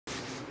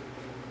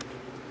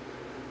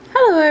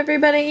Hello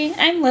everybody,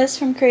 I'm Liz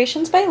from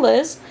Creations by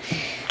Liz.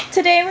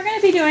 Today we're going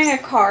to be doing a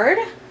card.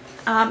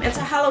 It's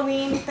a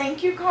Halloween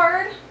thank you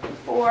card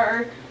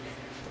for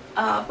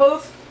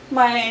both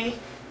I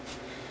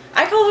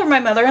call her my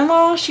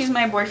mother-in-law, she's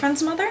my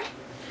boyfriend's mother.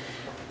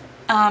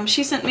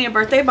 She sent me a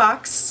birthday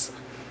box,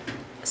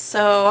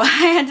 so I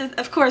had to,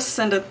 of course,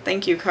 send a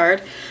thank you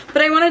card.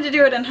 But I wanted to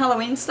do it in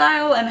Halloween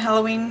style and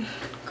Halloween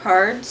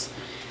cards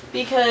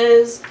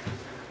because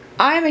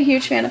I'm a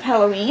huge fan of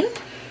Halloween.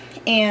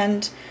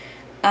 And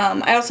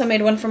I also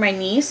made one for my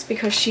niece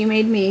because she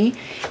made me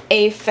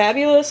a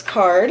fabulous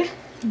card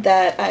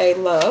that I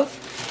love.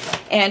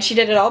 And she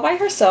did it all by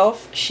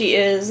herself. She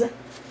is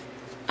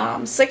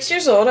 6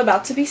 years old,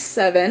 about to be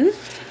 7.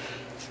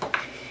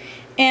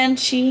 And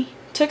she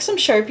took some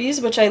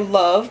Sharpies, which I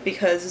love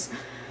because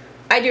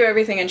I do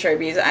everything in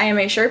Sharpies. I am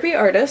a Sharpie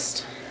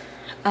artist.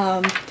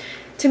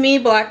 To me, a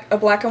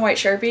black and white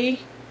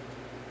Sharpie,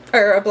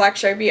 or a black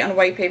Sharpie on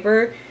white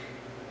paper,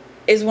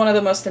 is one of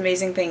the most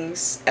amazing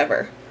things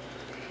ever.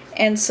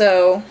 And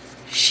so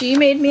she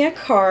made me a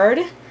card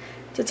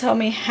to tell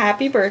me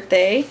happy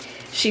birthday.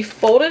 She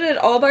folded it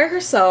all by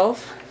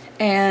herself,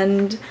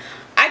 and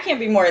I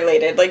can't be more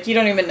elated. Like, you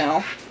don't even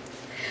know.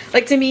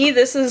 Like, to me,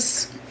 this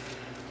is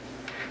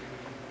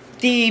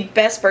the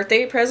best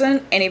birthday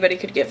present anybody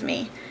could give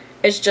me.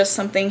 It's just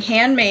something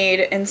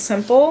handmade and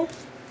simple.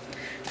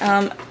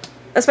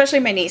 Especially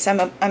my niece.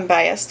 I'm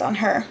biased on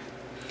her.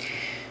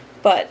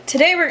 But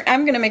today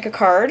I'm going to make a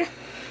card.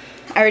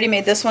 I already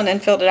made this one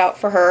and filled it out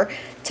for her,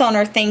 telling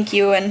her thank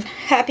you and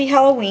happy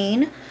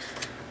Halloween.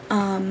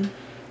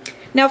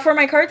 Now for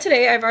my card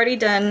today, I've already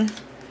done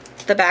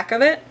the back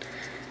of it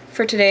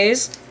for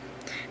today's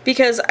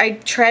because I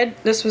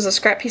tried, this was a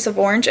scrap piece of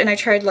orange, and I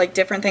tried like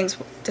different things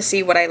to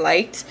see what I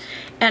liked.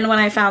 And when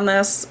I found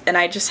this and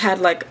I just had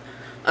like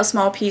a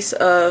small piece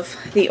of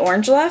the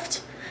orange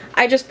left,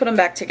 I just put them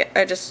back together.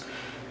 I just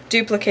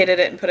duplicated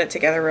it and put it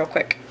together real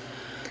quick.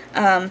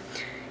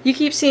 You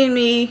keep seeing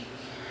me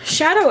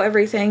shadow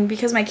everything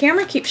because my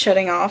camera keeps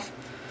shutting off.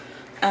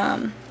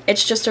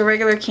 It's just a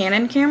regular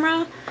Canon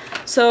camera,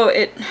 so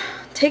it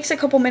takes a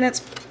couple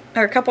minutes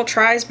or a couple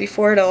tries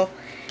before it'll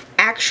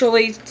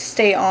actually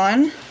stay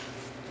on,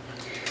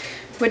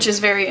 which is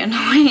very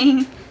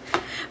annoying.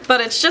 But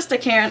it's just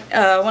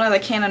a one of the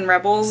Canon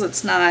Rebels.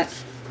 It's not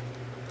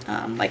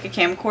like a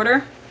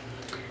camcorder,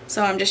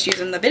 so I'm just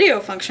using the video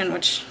function,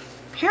 which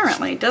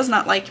apparently does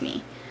not like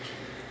me.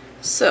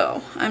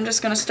 So I'm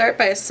just going to start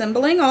by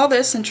assembling all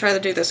this and try to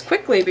do this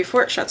quickly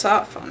before it shuts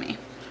off on me.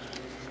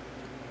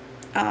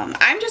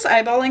 I'm just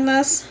eyeballing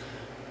this.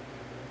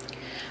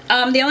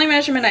 The only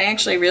measurement I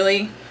actually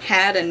really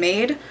had and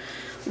made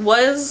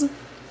was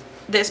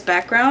this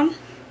background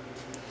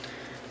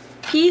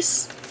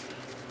piece.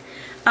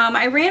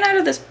 I ran out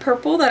of this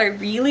purple that I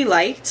really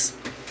liked.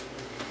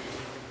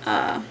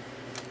 I'm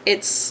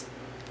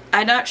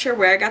not sure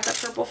where I got that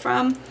purple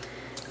from.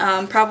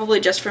 Probably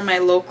just from my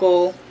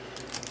local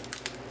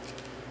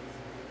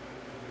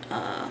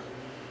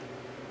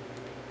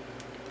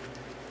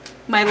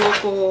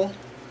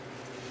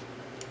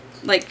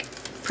like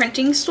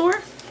printing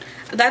store.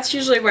 That's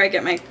usually where I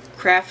get my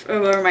craft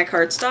or my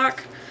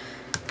cardstock,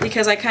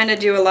 because I kind of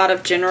do a lot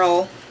of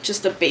general,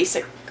 just a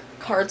basic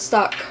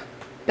cardstock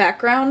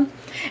background,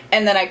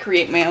 and then I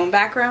create my own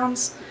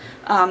backgrounds,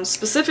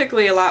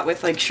 specifically a lot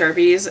with like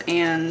Sharpies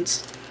and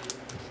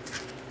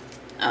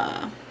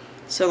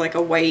so like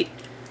a white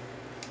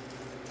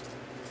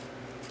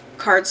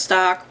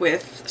cardstock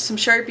with some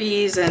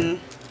Sharpies and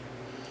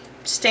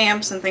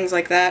stamps and things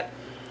like that.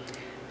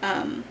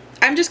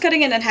 I'm just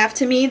cutting it in half.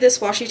 To me, this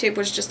washi tape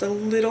was just a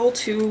little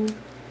too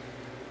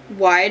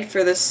wide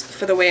for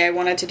the way I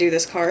wanted to do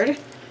this card,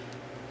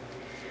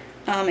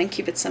 and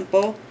keep it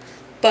simple.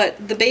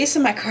 But the base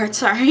of my card,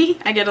 sorry,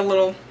 I get a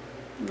little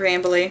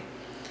rambly,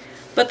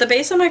 but the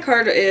base of my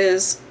card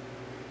is,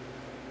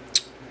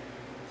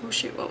 oh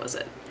shoot, what was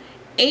it?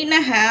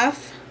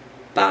 8.5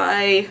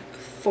 by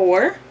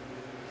 4.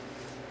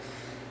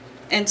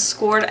 And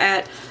scored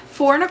at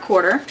 4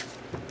 1/4.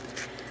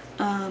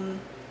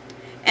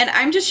 And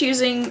I'm just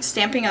using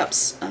Stampin'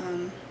 Up's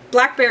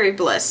Blackberry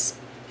Bliss.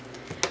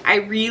 I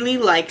really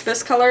like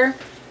this color.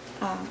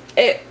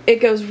 It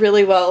goes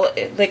really well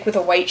like with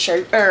a white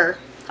shirt or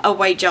a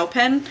white gel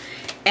pen,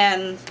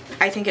 and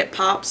I think it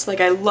pops. Like,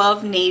 I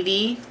love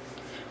navy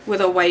with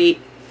a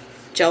white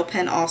gel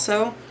pen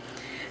also.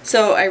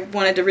 So I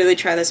wanted to really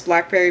try this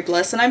Blackberry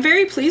Bliss, and I'm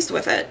very pleased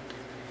with it.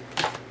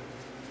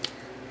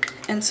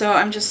 And so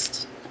I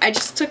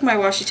just took my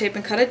washi tape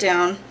and cut it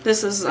down.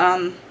 This is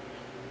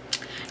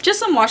just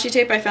some washi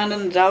tape I found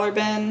in the dollar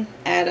bin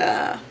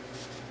at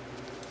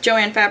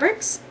Joann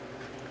Fabrics.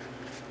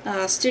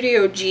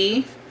 Studio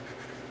G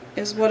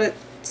is what it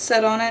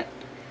said on it.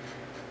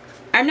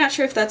 I'm not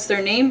sure if that's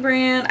their name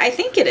brand. I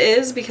think it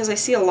is because I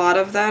see a lot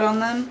of that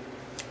on them.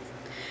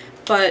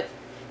 But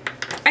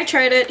I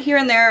tried it here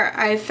and there.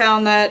 I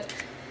found that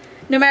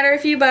no matter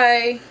if you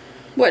buy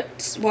what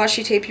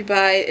washi tape you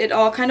buy, it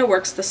all kind of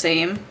works the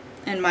same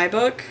in my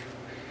book.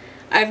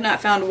 I've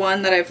not found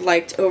one that I've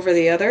liked over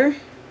the other.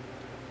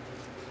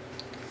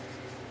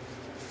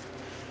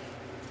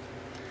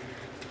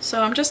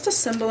 So I'm just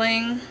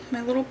assembling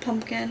my little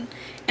pumpkin.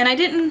 And I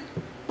didn't,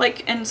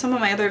 like in some of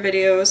my other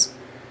videos,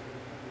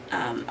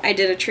 I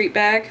did a treat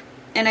bag.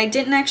 And I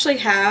didn't actually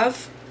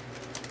have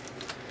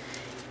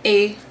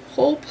a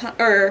hole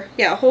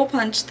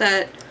punch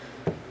that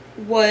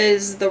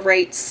was the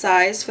right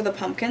size for the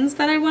pumpkins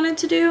that I wanted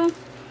to do.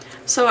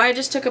 So I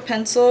just took a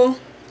pencil,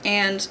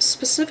 and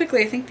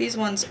specifically I think these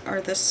ones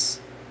are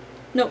this,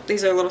 nope,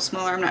 these are a little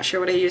smaller, I'm not sure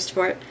what I used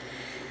for it.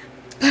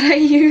 But I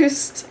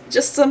used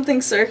just something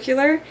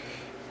circular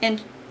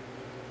and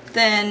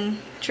then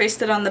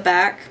traced it on the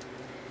back,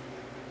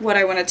 what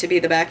I wanted to be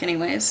the back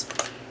anyways.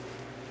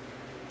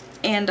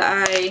 And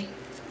I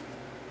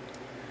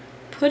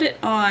put it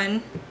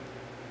on,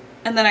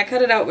 and then I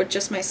cut it out with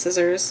just my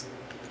scissors.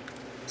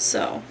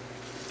 So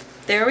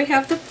there we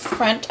have the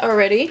front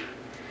already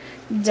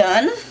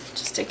done.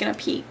 Just taking a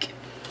peek.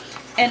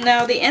 And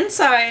now the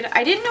inside,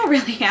 I didn't know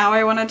really how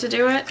I wanted to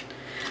do it.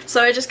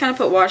 So I just kind of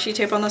put washi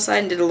tape on the side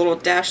and did a little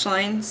dash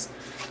lines.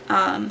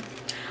 I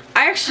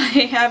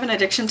actually have an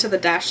addiction to the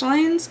dash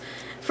lines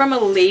from a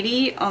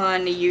lady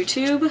on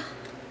YouTube.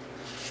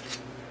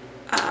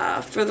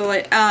 For the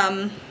life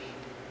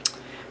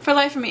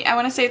of me, I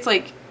want to say it's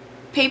like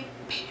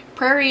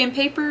Prairie and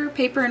Paper,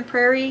 Paper and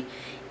Prairie,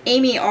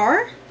 Amy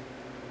R.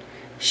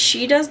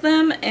 She does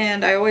them,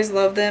 and I always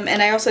love them.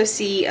 And I also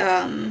see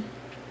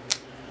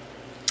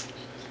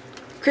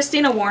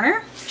Christina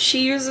Warner.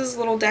 She uses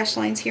little dash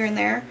lines here and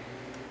there.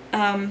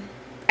 I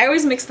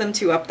always mix them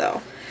two up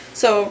though.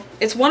 So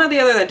it's one or the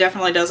other that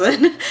definitely does it.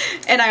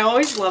 And I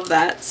always love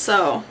that.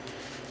 So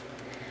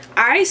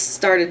I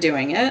started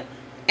doing it,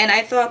 and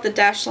I thought the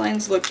dash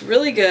lines looked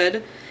really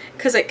good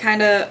because it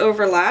kind of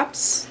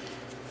overlaps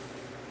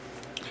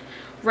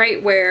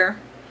right where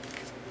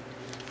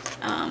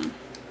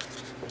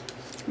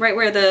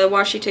the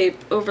washi tape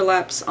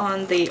overlaps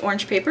on the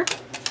orange paper.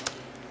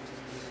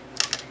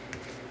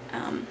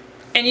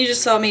 And you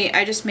just saw me,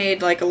 I just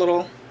made like a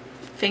little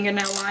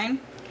fingernail line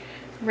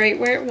right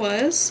where it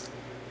was.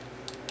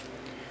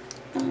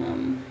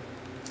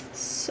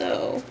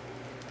 So,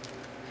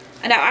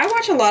 and now I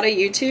watch a lot of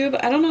YouTube.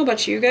 I don't know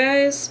about you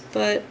guys,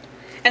 but,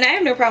 and I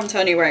have no problem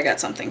telling you where I got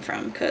something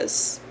from,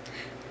 because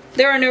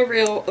there are no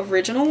real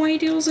original white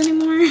deals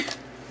anymore.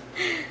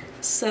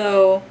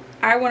 So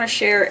I want to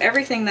share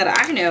everything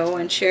that I know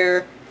and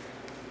share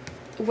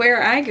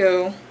where I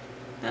go.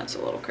 That's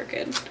a little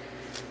crooked.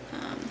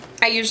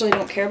 I usually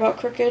don't care about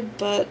crooked,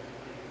 but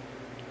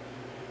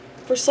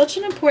for such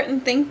an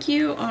important thank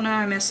you, oh no,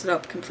 I messed it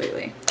up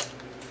completely.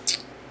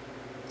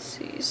 Let's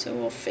see, so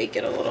we'll fake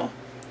it a little.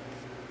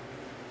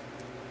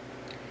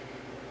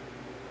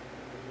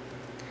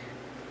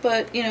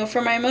 But, you know,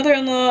 for my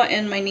mother-in-law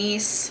and my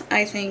niece,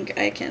 I think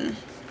I can,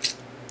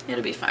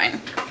 it'll be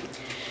fine.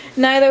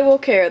 Neither will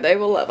care, they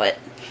will love it.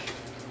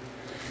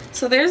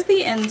 So there's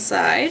the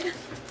inside.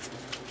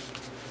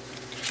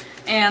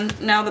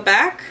 And now the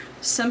back,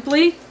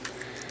 simply,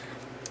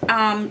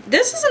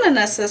 this isn't a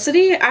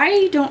necessity.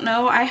 I don't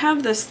know, I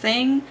have this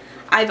thing,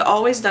 I've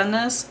always done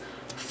this,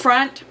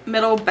 front,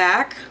 middle,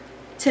 back.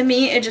 To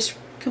me, it just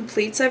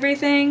completes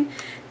everything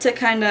to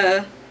kind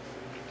of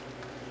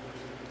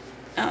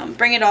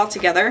bring it all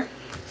together.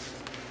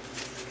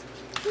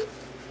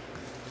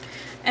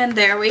 And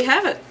there we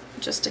have it.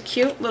 Just a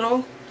cute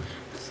little,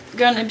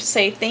 gonna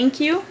say thank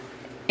you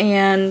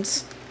and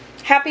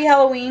happy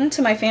Halloween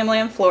to my family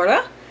in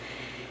Florida.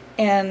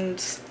 And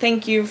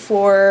thank you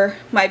for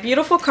my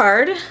beautiful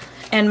card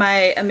and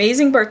my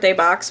amazing birthday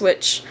box,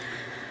 which,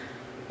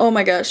 oh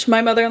my gosh,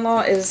 my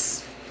mother-in-law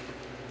is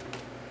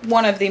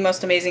one of the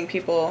most amazing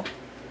people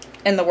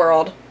in the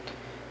world.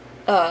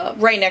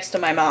 Right next to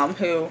my mom,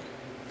 who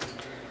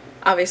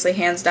obviously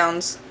hands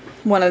down's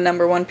one of the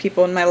 #1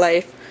 people in my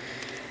life.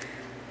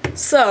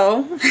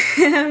 So,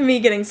 me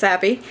getting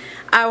sappy,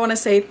 I want to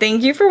say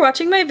thank you for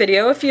watching my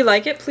video. If you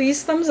like it,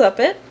 please thumbs up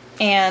it.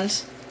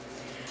 And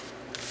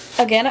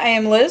again, I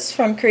am Liz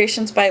from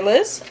Creations by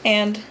Liz,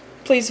 and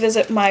please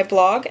visit my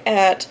blog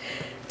at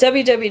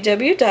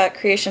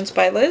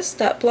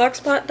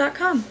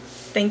www.creationsbyliz.blogspot.com.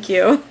 Thank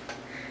you.